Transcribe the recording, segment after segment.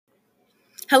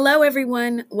Hello,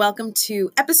 everyone. Welcome to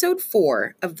episode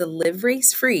 4 of the Live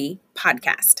Race Free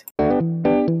podcast.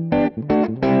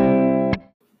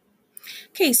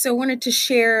 Okay, so I wanted to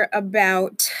share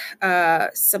about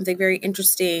something very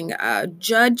interesting.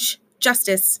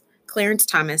 Justice Clarence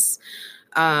Thomas.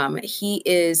 Serves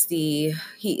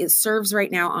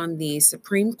right now on the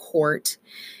Supreme Court.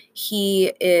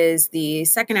 He is the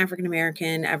second African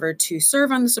American ever to serve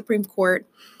on the Supreme Court.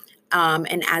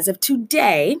 And as of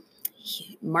today,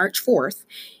 March 4th,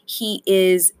 he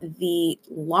is the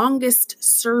longest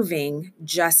serving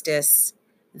justice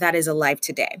that is alive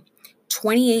today.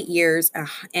 28 years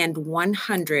and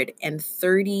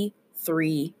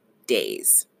 133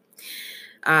 days.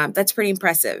 That's pretty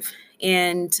impressive.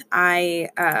 And I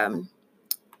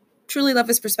truly love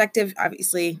his perspective.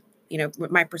 Obviously,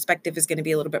 my perspective is going to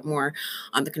be a little bit more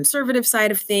on the conservative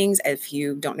side of things, if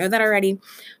you don't know that already.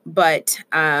 But,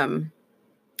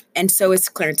 and so is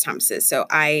Clarence Thomas's. So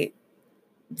I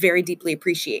very deeply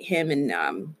appreciate him and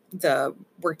the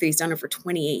work that he's done over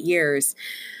 28 years.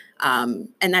 And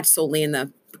that's solely in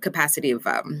the capacity of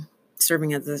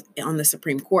serving on the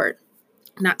Supreme Court,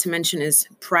 not to mention his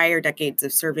prior decades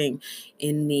of serving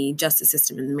in the justice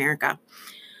system in America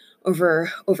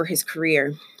over his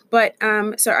career. But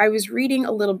so I was reading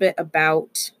a little bit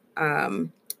about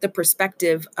the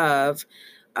perspective of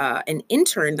an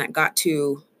intern that got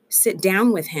to sit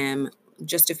down with him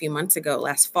just a few months ago,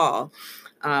 last fall,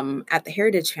 at the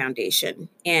Heritage Foundation.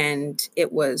 And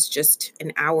it was just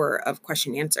an hour of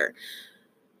question and answer.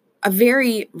 A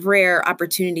very rare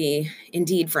opportunity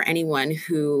indeed for anyone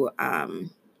who,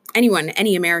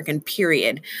 any American,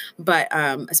 period, but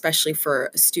especially for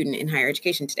a student in higher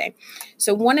education today.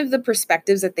 So one of the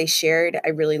perspectives that they shared, I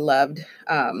really loved.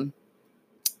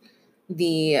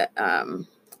 The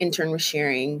intern was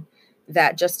sharing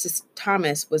that Justice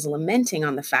Thomas was lamenting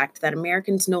on the fact that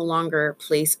Americans no longer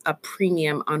place a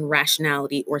premium on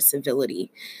rationality or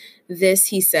civility. This,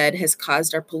 he said, has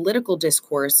caused our political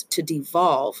discourse to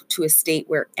devolve to a state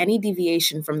where any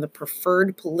deviation from the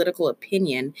preferred political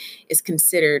opinion is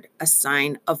considered a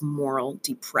sign of moral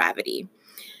depravity.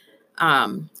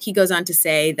 He goes on to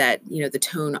say that, the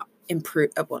tone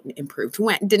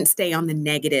didn't stay on the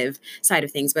negative side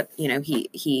of things, but,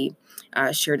 he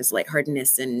shared his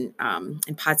lightheartedness and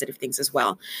positive things as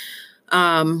well. So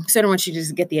I don't want you to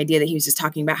just get the idea that he was just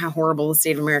talking about how horrible the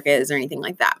state of America is or anything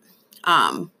like that.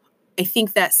 I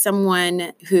think that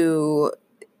someone who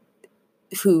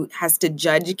has to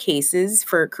judge cases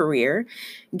for a career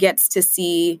gets to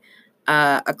see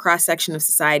a cross-section of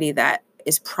society that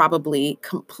is probably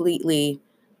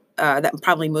that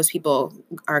probably most people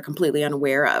are completely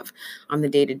unaware of on the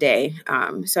day-to-day.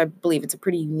 So I believe it's a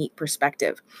pretty unique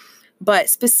perspective.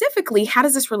 But specifically, how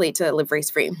does this relate to Live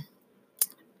Race Free?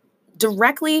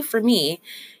 Directly for me,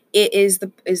 it is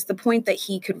the point that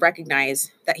he would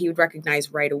recognize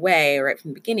right away, or right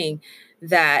from the beginning,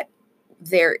 that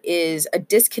there is a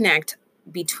disconnect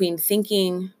between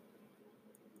thinking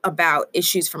about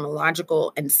issues from a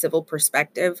logical and civil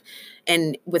perspective,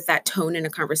 and with that tone in a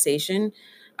conversation,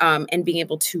 and being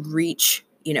able to reach,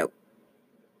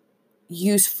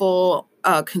 useful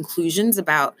conclusions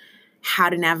about how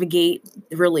to navigate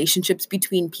relationships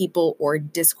between people, or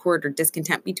discord or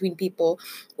discontent between people,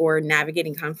 or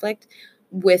navigating conflict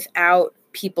without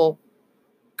people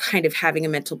kind of having a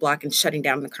mental block and shutting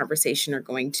down the conversation, or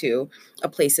going to a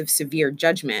place of severe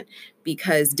judgment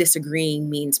because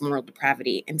disagreeing means moral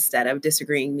depravity, instead of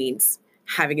disagreeing means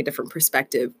having a different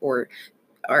perspective, or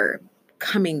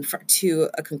coming to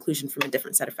a conclusion from a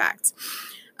different set of facts.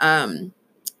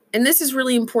 And this is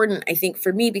really important, I think,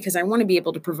 for me, because I want to be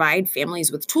able to provide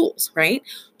families with tools, right?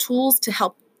 Tools to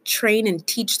help train and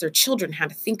teach their children how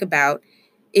to think about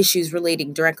issues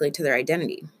relating directly to their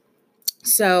identity.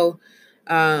 So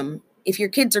if your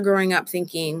kids are growing up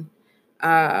thinking,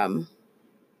 I'm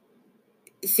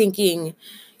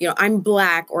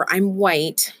Black or I'm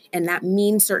white, and that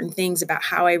means certain things about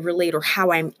how I relate, or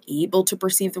how I'm able to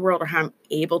perceive the world, or how I'm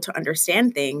able to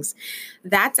understand things,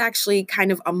 that's actually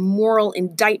kind of a moral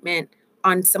indictment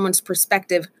on someone's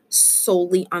perspective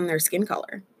solely on their skin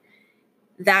color.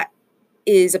 That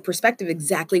is a perspective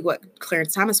exactly what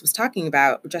Clarence Thomas was talking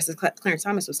about, Justice Clarence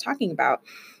Thomas was talking about,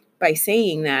 by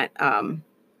saying that,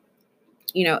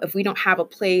 if we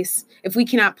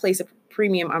cannot place a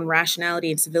premium on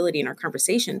rationality and civility in our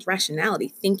conversations, rationality,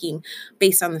 thinking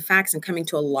based on the facts and coming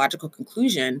to a logical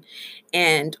conclusion,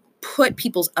 and put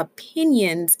people's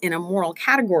opinions in a moral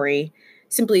category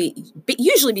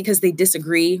usually because they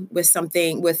disagree with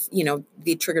something, with,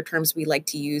 the trigger terms we like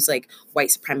to use, like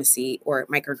white supremacy or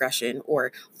microaggression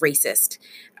or racist,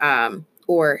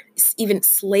 or even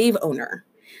slave owner.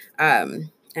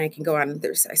 and I can go on.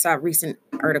 I saw a recent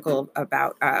article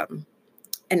about a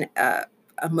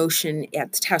motion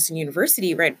at Towson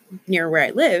University, right near where I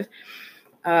live,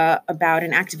 about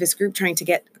an activist group trying to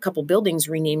get a couple buildings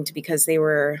renamed because they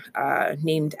were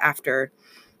named after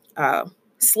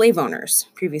slave owners,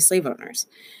 previous slave owners.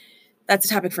 That's a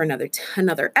topic for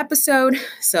another episode,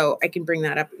 so I can bring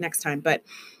that up next time. But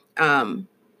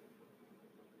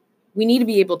we need to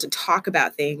be able to talk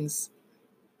about things,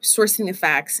 sourcing the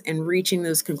facts and reaching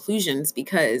those conclusions,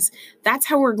 because that's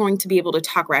how we're going to be able to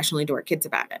talk rationally to our kids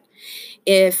about it.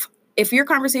 If your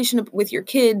conversation with your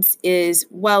kids is,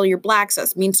 well, you're Black, so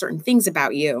it means certain things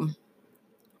about you,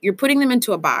 you're putting them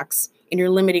into a box and you're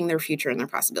limiting their future and their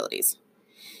possibilities.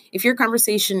 If your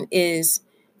conversation is,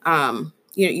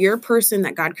 you're a person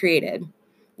that God created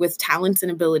with talents and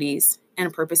abilities and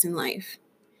a purpose in life,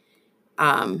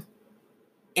 and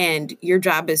your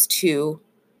job is to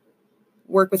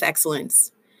work with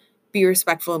excellence, be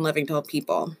respectful and loving to all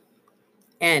people,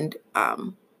 and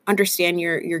understand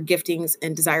your giftings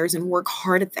and desires and work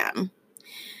hard at them.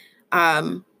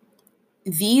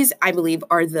 These, I believe,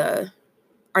 are the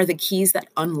keys that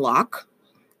unlock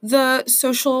the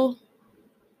social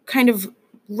kind of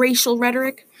racial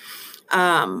rhetoric.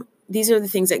 These are the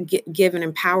things that give and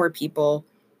empower people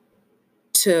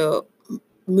to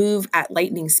move at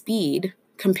lightning speed,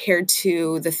 compared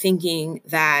to the thinking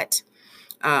that,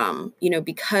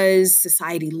 because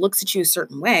society looks at you a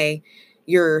certain way,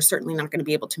 you're certainly not going to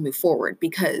be able to move forward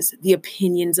because the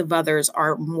opinions of others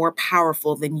are more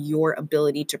powerful than your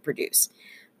ability to produce.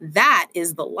 That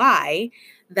is the lie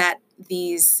that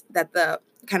the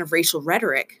kind of racial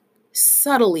rhetoric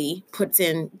subtly puts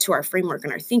into our framework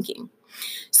and our thinking.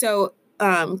 So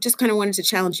just kind of wanted to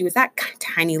challenge you with that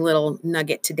tiny little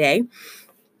nugget today.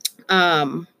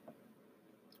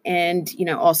 And,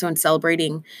 also in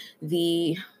celebrating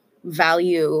the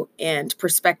value and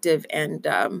perspective and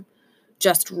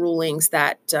just rulings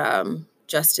that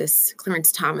Justice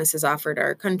Clarence Thomas has offered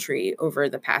our country over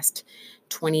the past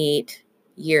 28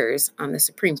 years on the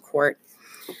Supreme Court.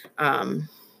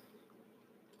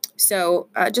 So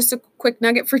just a quick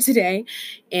nugget for today.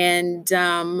 And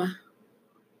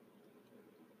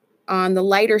on the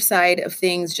lighter side of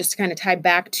things, just to kind of tie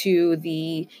back to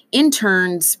the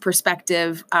intern's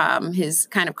perspective, his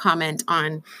kind of comment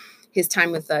on his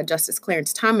time with Justice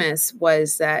Clarence Thomas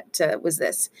was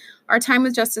this: our time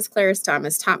with Justice Clarence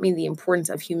Thomas taught me the importance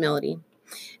of humility,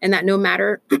 and that no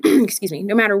matter,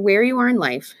 no matter where you are in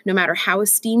life, no matter how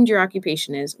esteemed your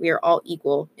occupation is, we are all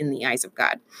equal in the eyes of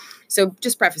God. So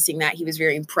just prefacing that, he was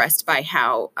very impressed by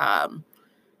how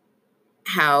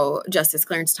Justice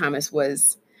Clarence Thomas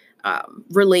was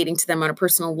relating to them on a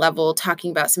personal level, talking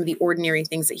about some of the ordinary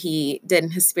things that he did in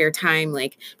his spare time,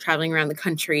 like traveling around the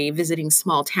country, visiting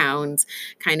small towns,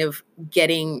 kind of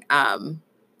getting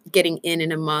in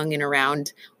and among and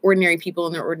around ordinary people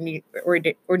in their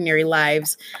ordinary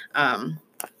lives,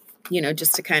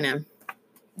 just to kind of,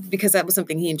 because that was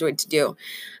something he enjoyed to do,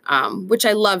 which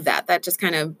I love that. That just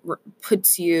kind of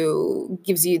gives you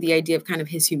the idea of kind of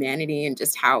his humanity and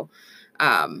just how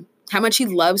much he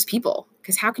loves people.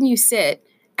 Because how can you sit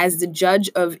as the judge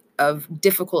of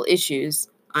difficult issues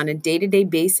on a day-to-day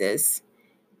basis,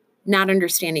 not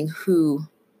understanding who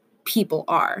people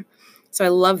are? So I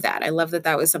love that. I love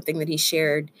that was something that he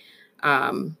shared,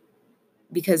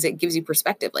 because it gives you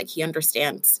perspective. Like, he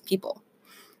understands people.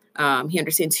 He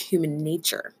understands human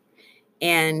nature.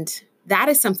 And that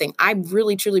is something I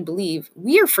really, truly believe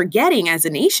we are forgetting as a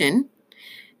nation.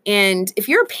 And if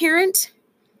you're a parent,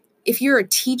 if you're a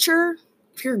teacher,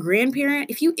 if you're a grandparent,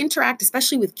 if you interact,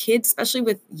 especially with kids, especially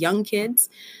with young kids,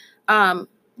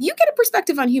 you get a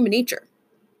perspective on human nature.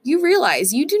 You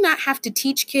realize you do not have to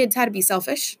teach kids how to be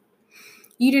selfish.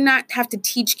 You do not have to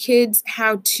teach kids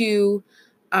how to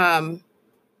throw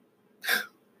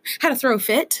a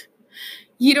fit.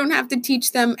 You don't have to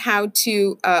teach them how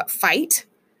to fight.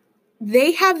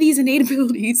 They have these innate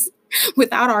abilities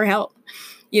without our help.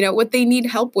 What they need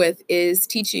help with is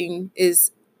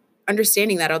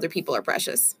understanding that other people are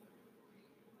precious,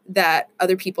 that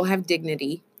other people have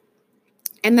dignity,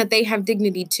 and that they have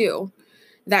dignity too,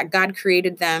 that God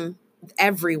created them,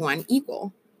 everyone,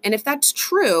 equal. And if that's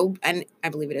true, and I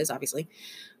believe it is, obviously,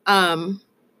 that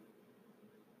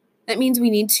means we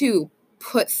need to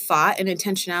put thought and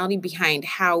intentionality behind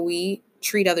how we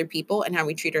treat other people and how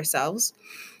we treat ourselves.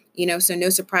 So no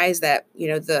surprise that,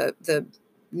 the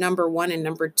number 1 and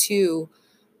number 2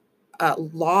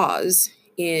 laws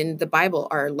in the Bible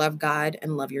are love God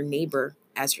and love your neighbor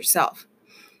as yourself.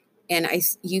 And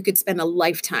you could spend a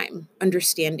lifetime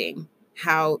understanding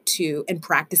and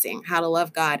practicing how to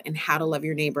love God and how to love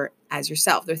your neighbor as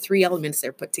yourself. There are 3 elements that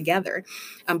are put together.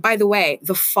 By the way,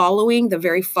 the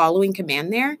very following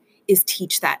command there is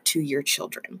teach that to your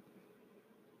children.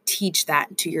 Teach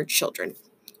that to your children.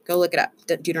 Go look it up.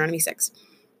 Deuteronomy 6.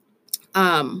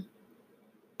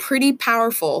 Pretty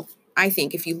powerful, I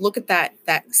think, if you look at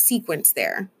that sequence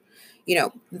there.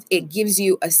 It gives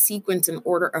you a sequence and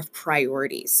order of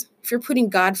priorities. If you're putting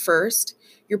God first,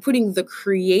 you're putting the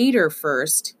Creator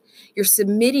first, you're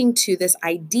submitting to this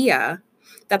idea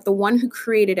that the one who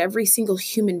created every single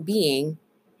human being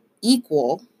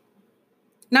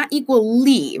not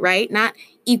equally, right? Not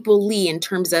equally in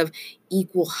terms of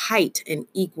equal height and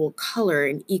equal color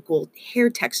and equal hair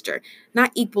texture,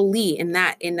 not equally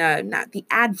not the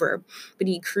adverb, but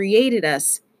he created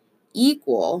us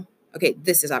equal. Okay,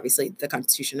 this is obviously the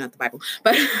Constitution, not the Bible,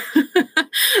 but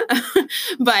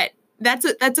but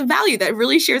that's a value that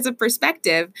really shares a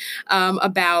perspective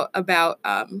about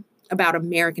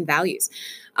American values.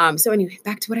 So anyway,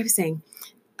 back to what I was saying.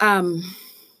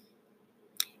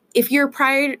 If you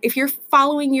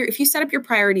set up your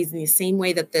priorities in the same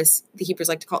way that the Hebrews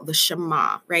like to call it the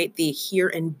Shema, right? The hear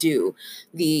and do,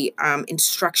 the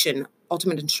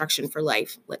ultimate instruction for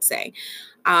life, let's say.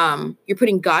 You're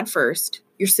putting God first.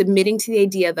 You're submitting to the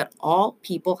idea that all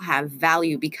people have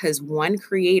value because one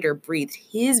Creator breathed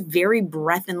his very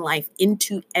breath and life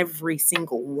into every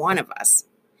single one of us.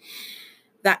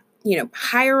 That,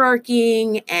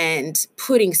 hierarchying and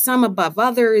putting some above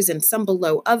others and some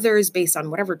below others based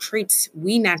on whatever traits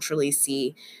we naturally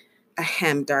see,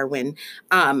 Darwin,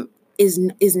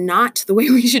 is not the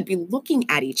way we should be looking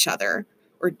at each other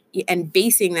and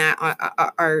basing that on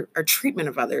our treatment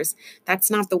of others.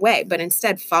 That's not the way, but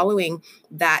instead following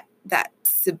that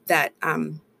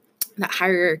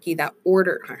hierarchy, that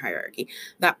order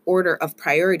of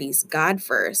priorities, God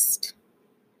first,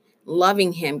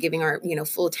 loving him, giving our,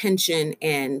 full attention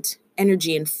and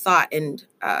energy and thought and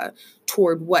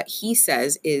toward what he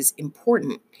says is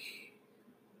important,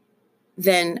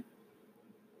 then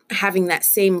having that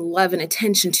same love and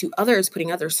attention to others,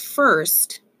 putting others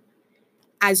first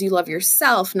as you love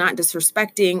yourself, not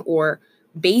disrespecting or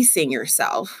basing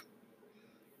yourself,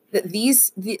 that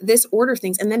this order of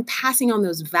things, and then passing on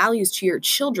those values to your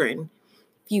children.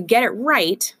 If you get it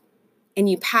right and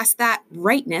you pass that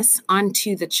rightness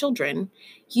onto the children,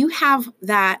 you're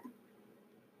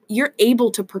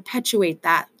able to perpetuate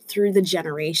that through the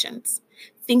generations.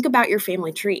 Think about your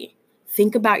family tree.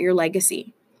 Think about your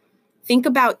legacy. Think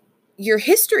about your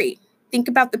history. Think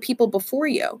about the people before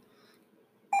you.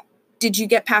 Did you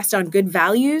get passed on good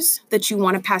values that you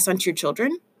want to pass on to your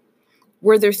children?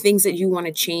 Were there things that you want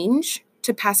to change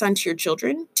to pass on to your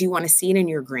children? Do you want to see it in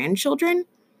your grandchildren?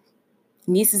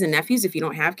 Nieces and nephews, if you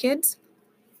don't have kids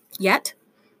yet?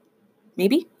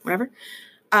 Maybe, whatever.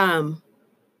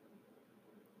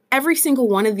 Every single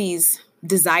one of these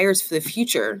desires for the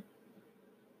future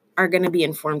are going to be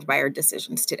informed by our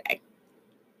decisions today.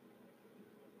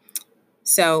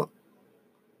 So,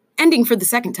 ending for the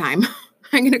second time,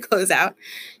 I'm going to close out.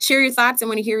 Share your thoughts. I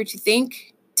want to hear what you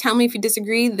think. Tell me if you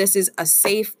disagree. This is a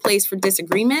safe place for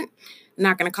disagreement. I'm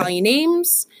not going to call you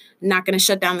names. I'm not going to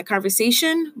shut down the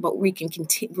conversation, but we can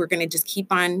continue. We're going to just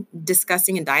keep on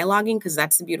discussing and dialoguing because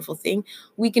that's the beautiful thing.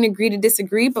 We can agree to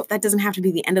disagree, but that doesn't have to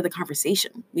be the end of the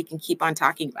conversation. We can keep on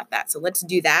talking about that. So let's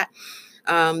do that.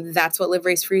 That's what Live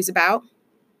Race Free is about.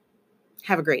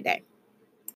 Have a great day.